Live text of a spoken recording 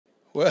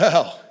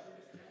Well,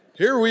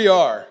 here we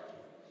are.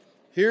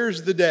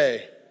 Here's the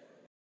day.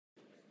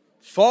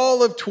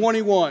 Fall of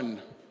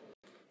 21.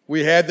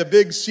 We had the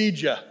big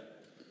siege.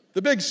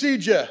 The big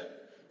siege.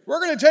 We're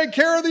going to take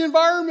care of the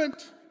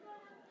environment.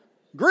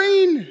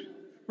 Green.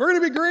 We're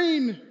going to be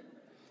green.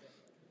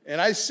 And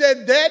I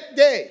said that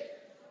day,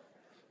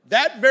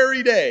 that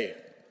very day,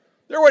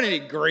 there wasn't any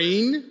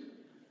green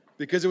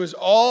because it was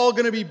all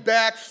going to be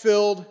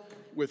backfilled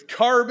with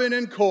carbon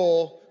and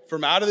coal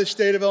from out of the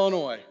state of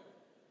Illinois.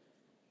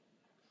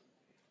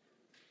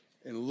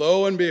 And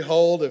lo and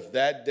behold, if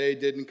that day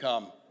didn't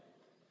come,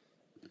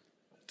 it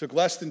took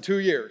less than 2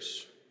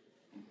 years.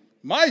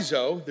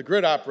 MISO, the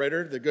grid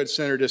operator, the good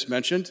senator just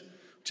mentioned,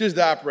 which is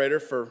the operator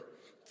for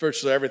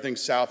virtually everything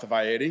south of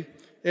I-80,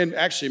 and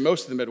actually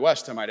most of the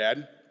Midwest, I might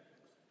add,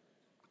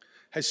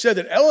 has said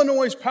that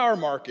Illinois' power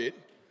market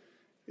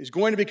is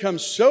going to become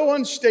so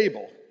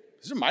unstable.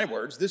 These are my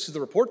words. This is the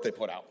report they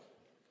put out.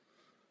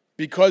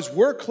 Because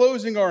we're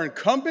closing our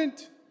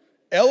incumbent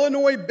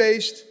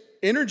Illinois-based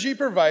energy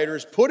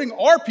providers, putting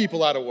our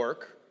people out of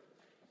work,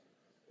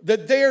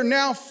 that they are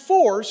now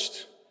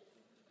forced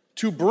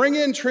to bring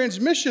in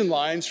transmission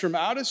lines from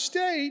out of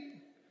state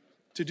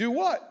to do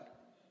what?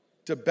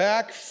 To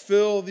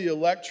backfill the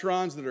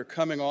electrons that are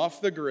coming off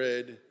the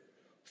grid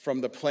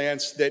from the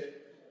plants that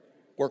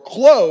were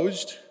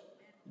closed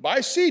by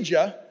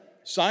CEJA,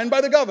 signed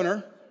by the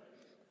governor,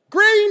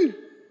 green.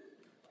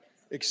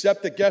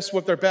 Except that guess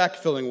what they're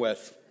backfilling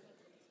with?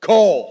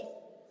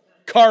 Coal,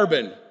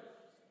 carbon.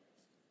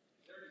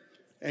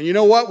 And you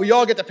know what? We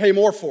all get to pay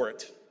more for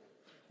it.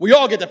 We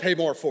all get to pay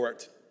more for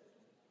it.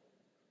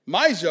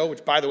 MISO,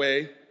 which, by the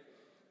way,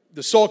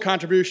 the sole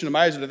contribution of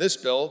MISO to this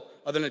bill,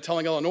 other than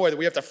telling Illinois that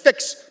we have to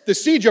fix the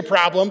CEJA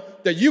problem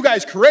that you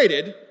guys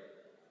created,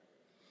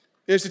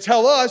 is to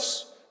tell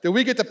us that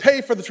we get to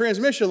pay for the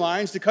transmission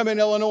lines to come in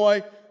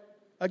Illinois,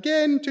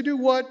 again, to do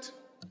what?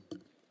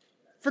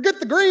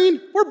 Forget the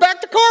green. We're back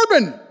to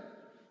carbon.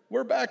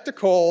 We're back to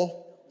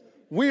coal.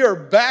 We are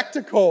back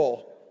to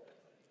coal.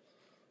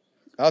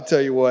 I'll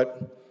tell you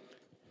what.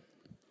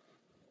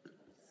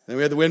 Then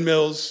we had the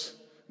windmills.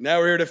 Now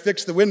we're here to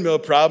fix the windmill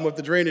problem with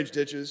the drainage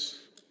ditches.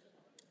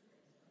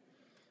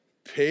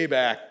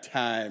 Payback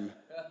time.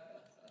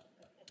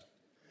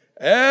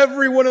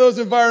 Every one of those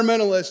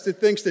environmentalists that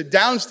thinks that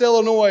downstate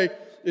Illinois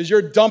is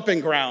your dumping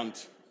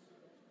ground.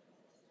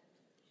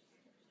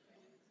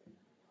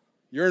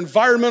 Your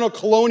environmental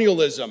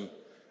colonialism.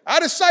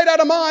 Out of sight,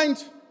 out of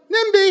mind.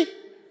 NIMBY.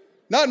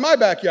 Not in my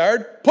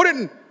backyard. Put it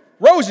in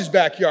Rose's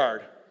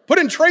backyard. Put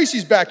it in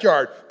Tracy's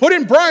backyard. Put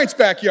it in Bryant's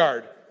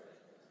backyard.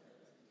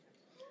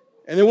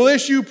 And then we'll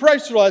issue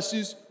press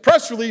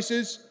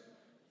releases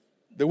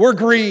that we're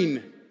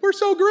green. We're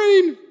so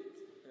green.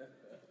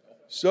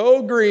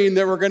 So green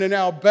that we're going to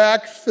now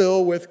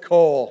backfill with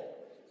coal.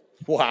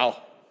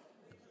 Wow.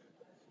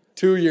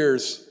 2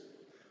 years.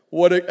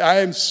 I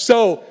am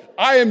so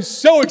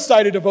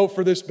excited to vote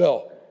for this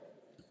bill.